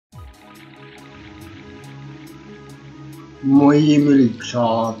Moji milí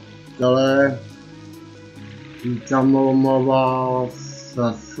přátelé, vítám vás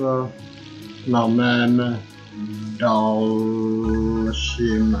zase na mém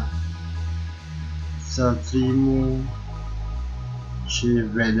dalším streamu či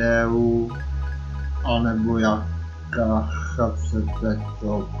videu, anebo jak chcete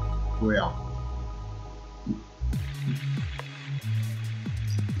to pojat.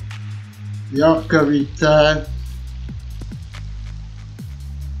 Jak víte,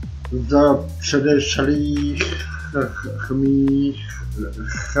 z předešlých mých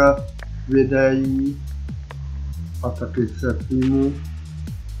videí a taky streamů,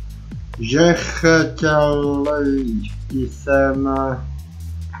 že chtěl jsem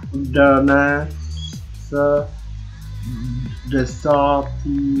dnes 10.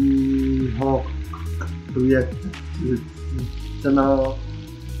 května,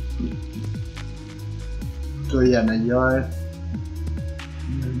 to je neděle,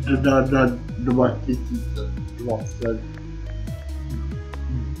 2020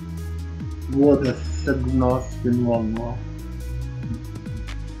 od 17:00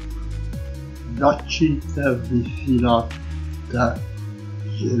 začít se vysílat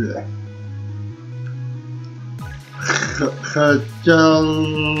živě. Chtěl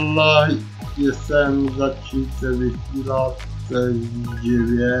jsem začít se vysílat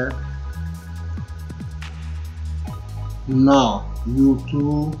živě na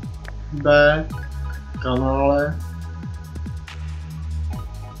YouTube kanále,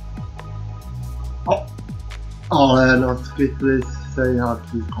 ale naskytly se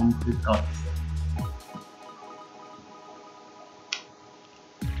nějaké komplikace.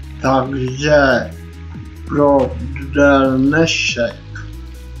 Takže pro dnešek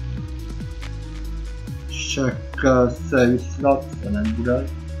se vysílat se nebude.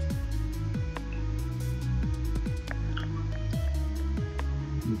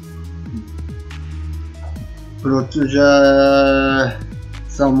 Protože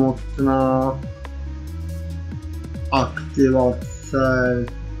samotná aktivace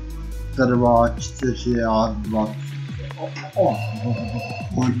trvá 24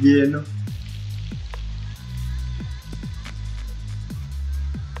 hodin.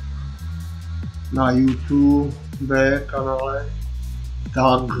 Na YouTube kanále,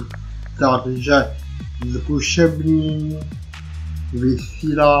 takže zkušební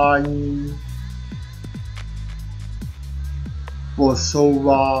vysílání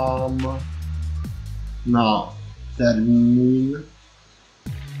posouvám na termín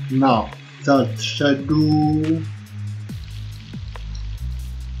na středu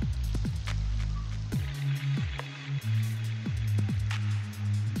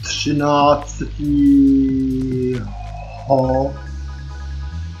 13.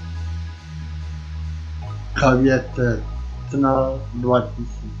 května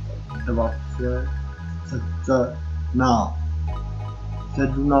 2020 na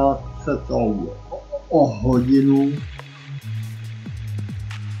 17. hodinu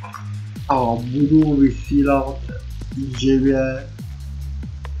a budu vysílat živě,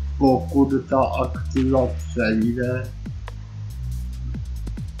 pokud ta aktivace jde,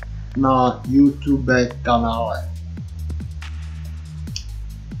 na YouTube kanále.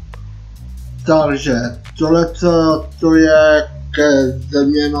 Takže tohle to je ke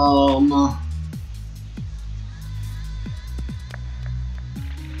změnám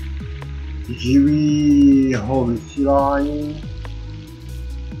živého vysílání.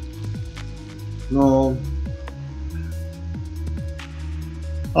 No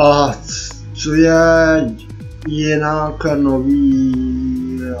a co je jinak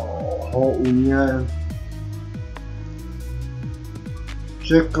novýho u mě,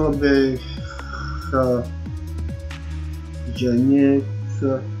 řekl bych, že nic,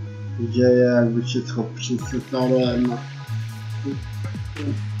 že je všechno při starém.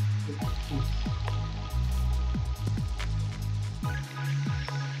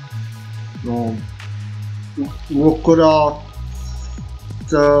 No, akorát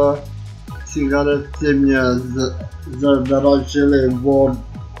cigarety mě zdražily o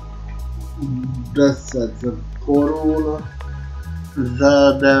 10 korun z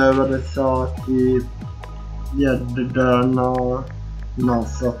 91 na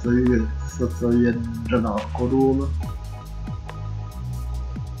 101 korun.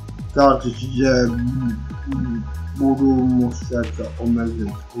 Takže budu muset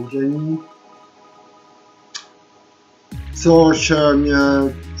omezit kouření, což mě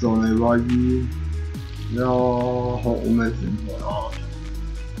to nevadí, já ho omezím rád.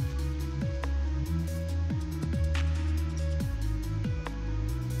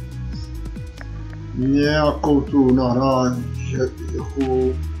 nějakou tu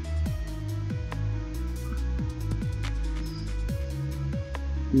narážku.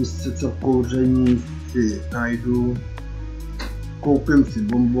 Místě co kouření si najdu. Koupím si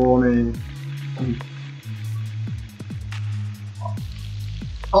bonbony.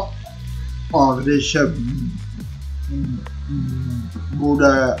 A když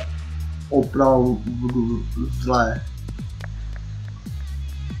bude opravdu zlé,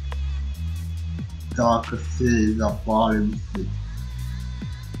 tak si zapálím si.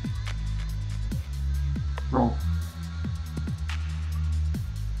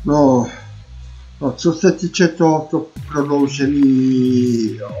 No, co se týče tohoto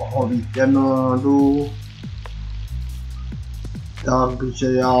prodlouženého víkendu,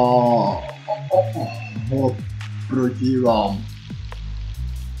 takže já ho prožívám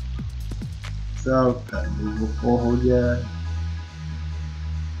celkem v pohodě.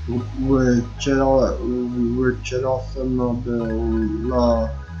 Včera jsem byl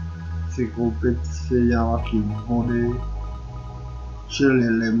si koupit si nějaký vody, čili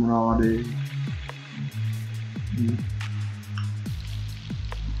limonády.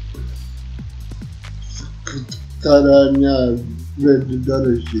 Které mě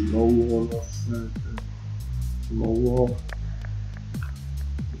vydrží dlouho zase.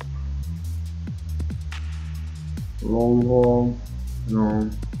 Dlouho, no.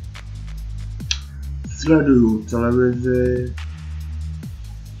 Sleduju televizi,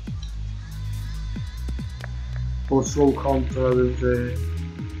 poslouchám televizi,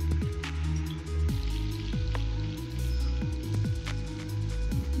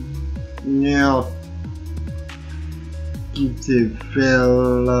 nějaký ty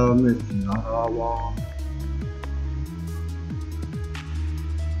filmy si nahrávám.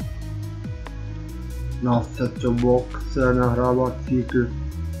 Na set-top box nahrávací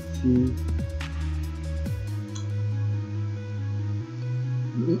krsí.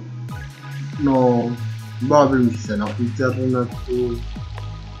 No, bavím se na internetu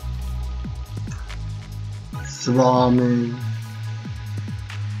s vámi,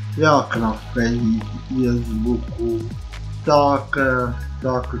 jak na Facebooku, tak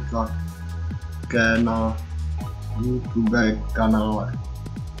také na YouTube kanále.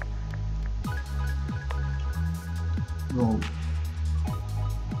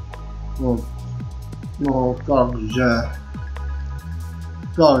 No, takže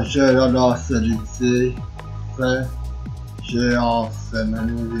dá se říci, že já se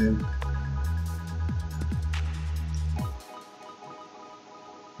nenudím.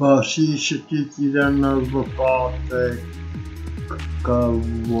 Příští týden v pátek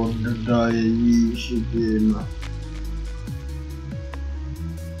odjíždím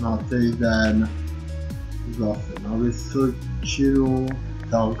na týden zase na Vysočinu,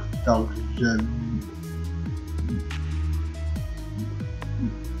 takže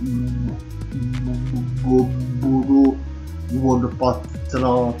budu od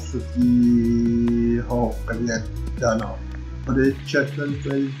 15. května pryč ten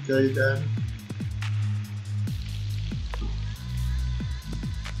týden.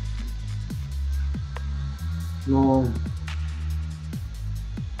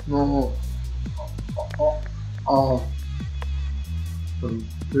 A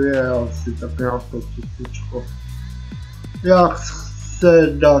to je asi tak nějaké tisíčko. Jak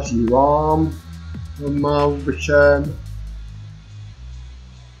se daří vám, všem?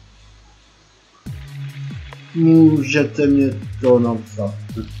 Můžete mě to napsat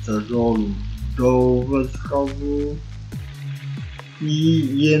dolů do vzkazu.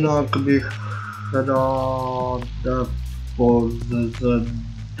 Jinak bych rád pozdravil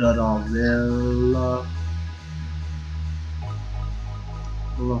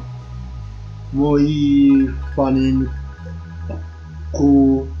moji faninku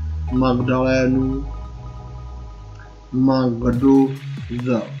Magdalénu, Magdu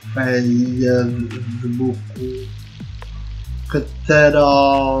z Facebooku,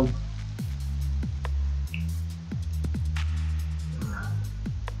 která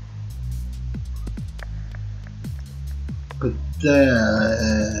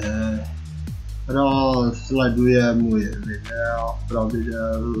sleduje moje videa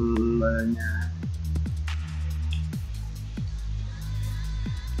pravidelně.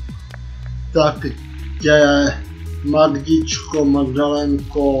 Tak tě, Magdičko,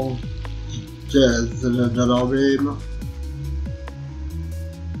 Magdalenko, tě zdravím.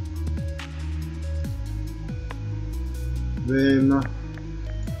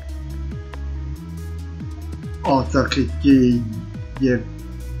 A taky ti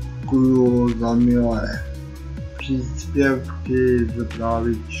děkuju za milé příspěvky,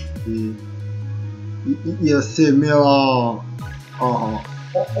 zprávičky jestli milá a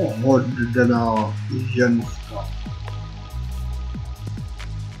hodná ženská.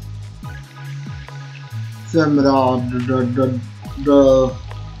 Jsem rád,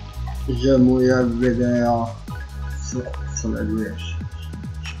 že moje videa sleduješ.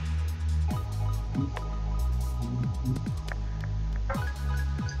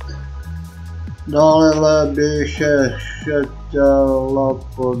 Dále bych ještě chtěl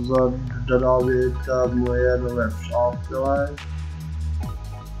pozdravit moje nové přátelé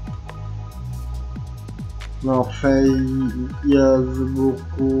na Facebooku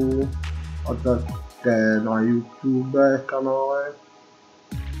a také na YouTube kanále,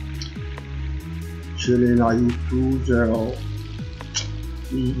 čili na YouTube, že jo,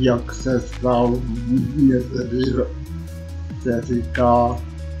 jak se správně se říká,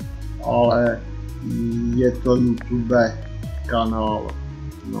 ale je to YouTube kanál,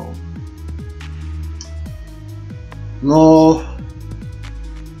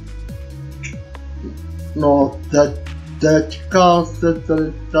 no teďka se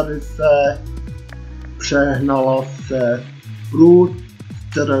tady se přehnala se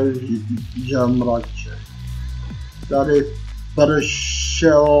průstřelí mrače. Tady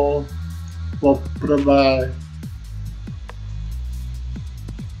pršelo poprvé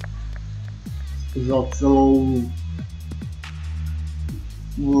za celou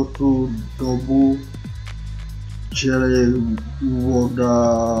tu dobu, čili od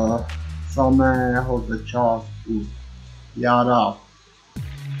samého začátku jara.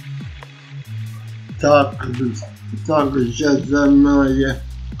 Takže země je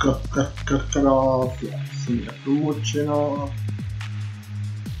krásně průmočená.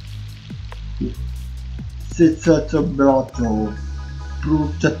 Sice to byla to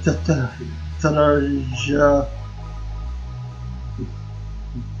průtrže,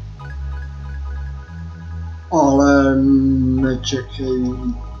 ale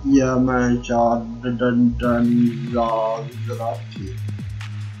nečekejme žádný zázraky.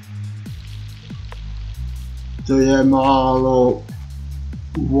 To je málo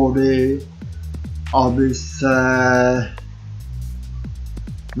vody, aby se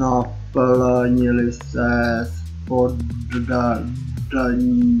naplnili se spodní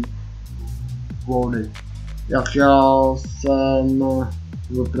vody. Jak já jsem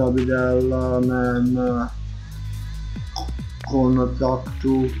v pravidelném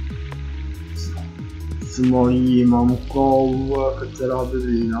kontaktu s mojí mamkou, která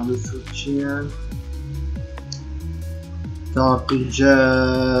bydlí na Vysočině, takže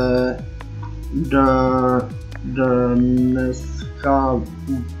dneska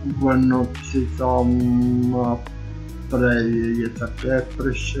v noci tam je také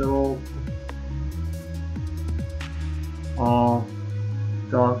pršelo a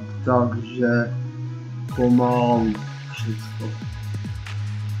takže pomalu všechno.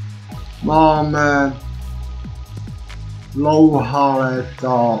 Máme dlouhá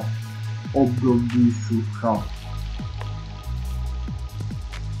léta období sucha,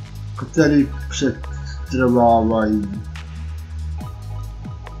 který přetrvávají.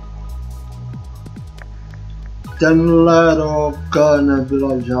 Tenhle rok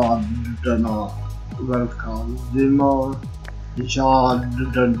nebyla žádná velká zima, žádný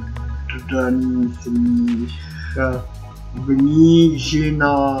sníh v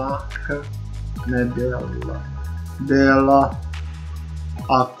nížinách nebyla. Byla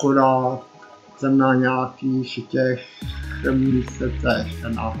akorát na nějakých těch místech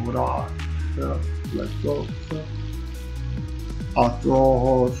na horách letos a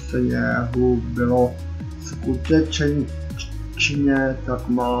toho sněhu bylo skutečně tak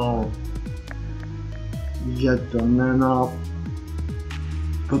málo, že to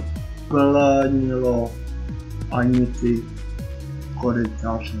nenaplenilo ani ty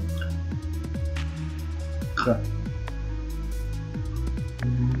korytaře.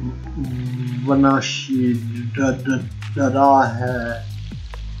 V naší drahé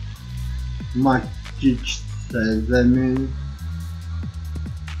matičce zemi,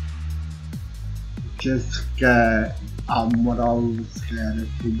 České a Moravské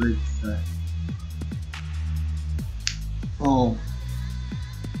republice.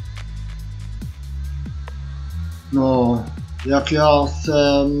 No, jak já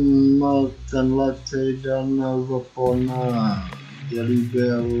jsem tenhle týden v pondělí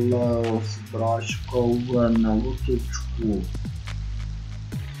byl s bráškou na Votečku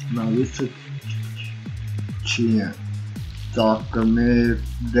na Vysočině, tak my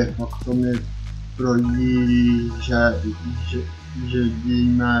de facto projíždíme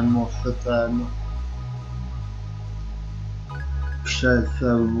mostem naše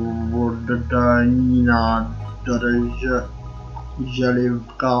se vodní nádrž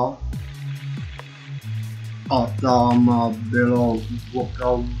Želivka a tam bylo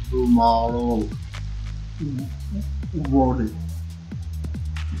opravdu málo vody.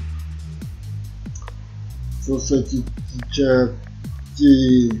 Co se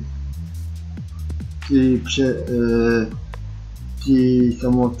týče ty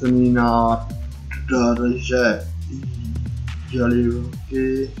samotný nádrže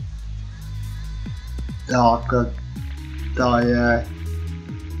Želivky, tak ta je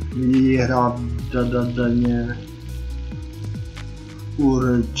výhradně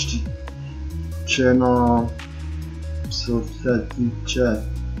určena, co se týče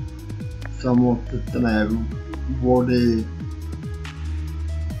samotné vody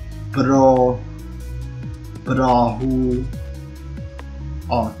pro Prahu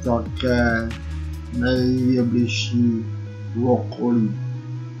a také nejbližší okolí.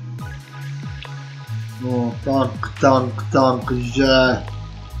 No takže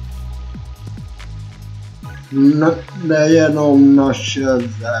nejenom naše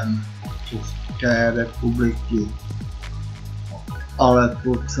zem České republiky, ale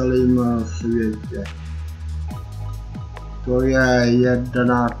po celém světě. To je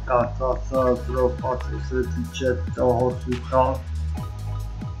jedna katastrofa, co se týče toho sucha.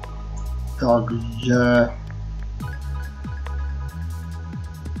 Takže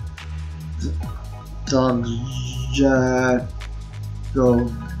to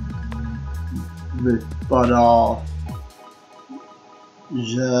vypadá,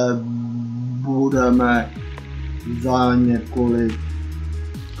 že budeme za několik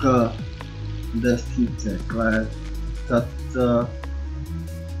desítek let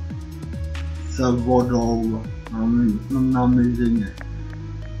se vodou na mizině.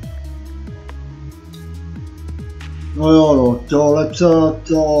 No jo, tohle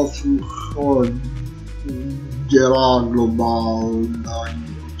to sucho dělá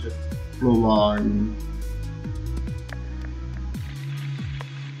globální oteplování.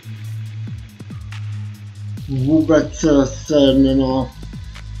 Vůbec se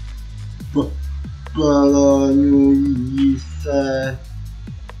nenaplňují se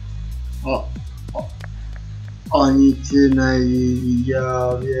ani ty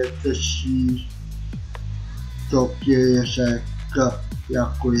největší toky řek,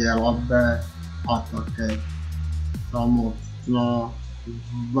 jako je Labe a také samotná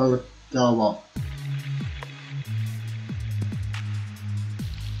Vltava.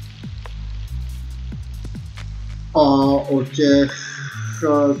 A o těch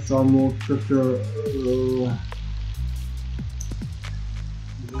samotných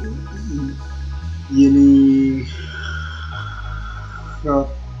jiných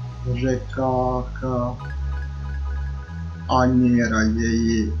řekách ani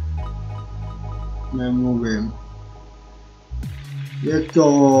raději nemluvím. Je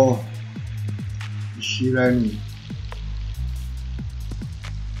to šílený.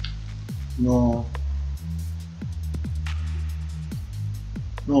 No,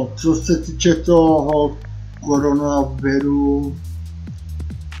 co se týče toho koronaviru,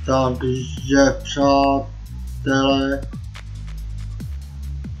 takže přátelé,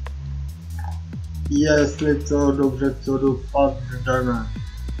 jestli to dobře to dopadne,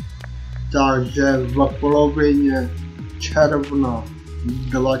 takže v polovině června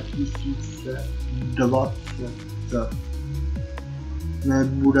 2020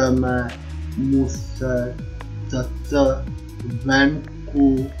 nebudeme muset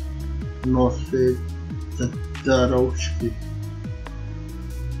venku nosit roušky.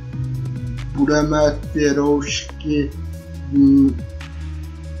 Budeme ty roušky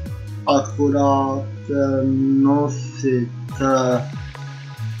akorát nosit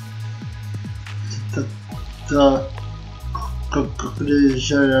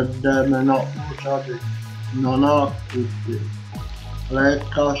když jdeme na úřady, na nákupy,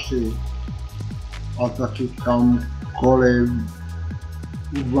 lékaři a taky kamkoliv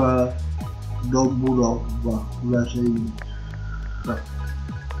do budov veřejných.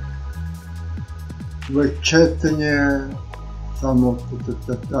 Včetně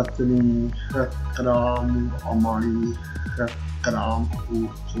samostatných krámů a malých krámků,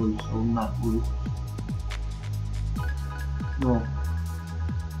 co jsou na ulici.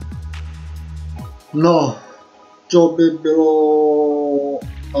 No, to by bylo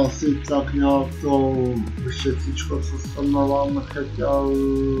asi tak nějak to všetcičko, co jsem vám chtěl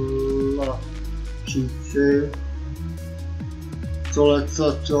říci.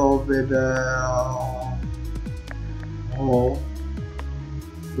 Tohleto video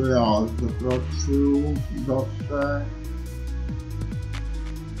to já zapracuju zase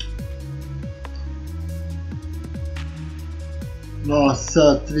na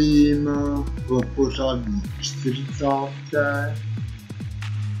stream v pořadí 40.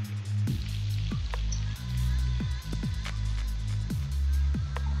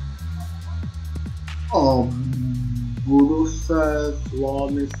 A budu se s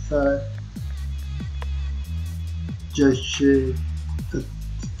vámi těšit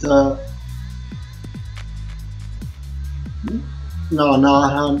na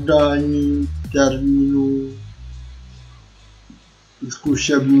náhradání termínu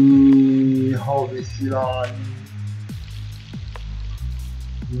zkušebního vysílání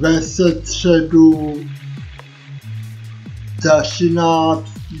ve středu 13.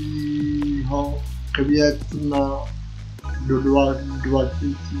 května do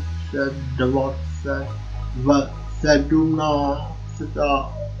 2020 v 17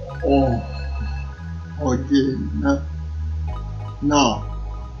 hodin na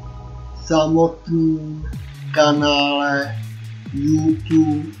samotném kanále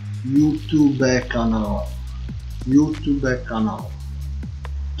YouTube kanál.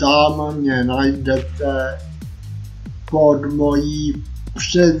 Tam mě najdete pod mojí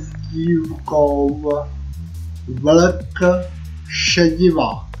přezdívkou Vlk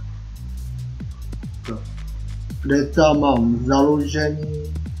šedivák, kde tam mám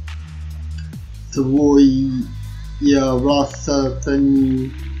založený svůj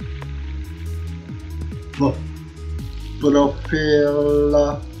vlastní profil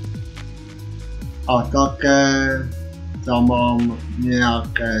a také tam mám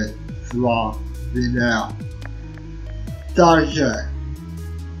nějaké svá videa. Takže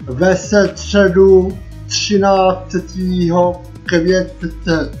ve středu 13.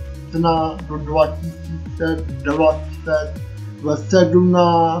 května do 2020 v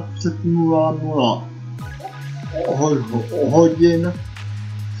 17:00 hodin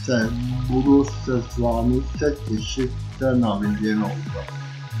se budu s vámi těšit na viděnou.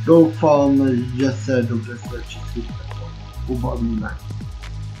 Doufám, že se dobře všichni pobavíme.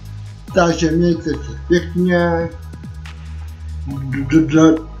 Takže mějte se pěkně,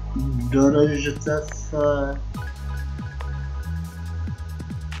 držte se.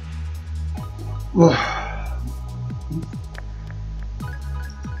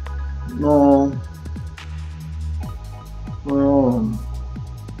 No.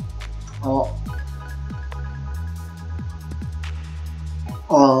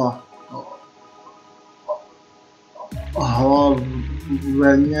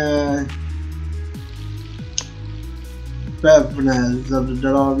 Hlavně pevné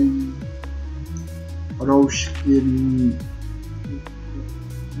zdraví, roušky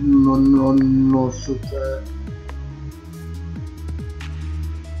noste,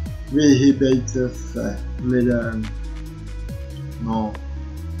 vyhýbejte se lidem, no,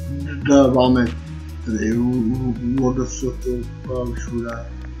 dáváme tady vodosotu všude,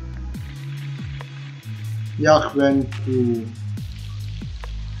 jak venku,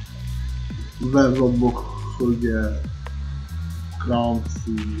 ve obchodě,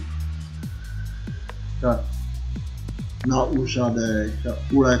 krámcích, na úřadech,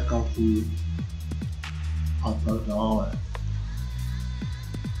 u lékařů a tak dále.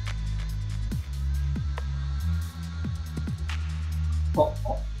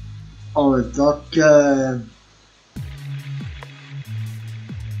 Ale také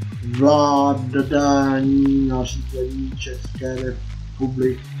vládání nařízení České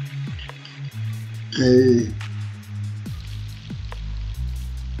republiky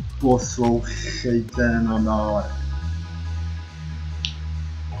poslouchejte nadále.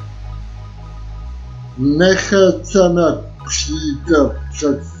 Nechceme přijít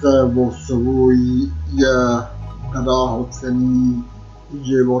přece o svůj drahocenný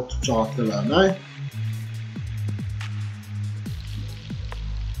život, přátelé, ne?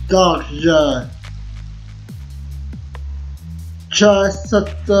 Takže čest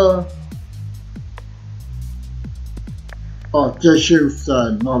a těším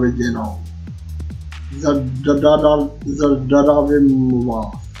se na viděnou. Zdravím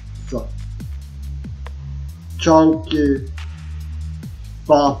vás. Čauky,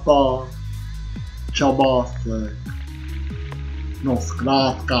 pápa, čabásek. No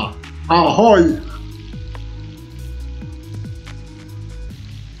zkrátka, ahoj!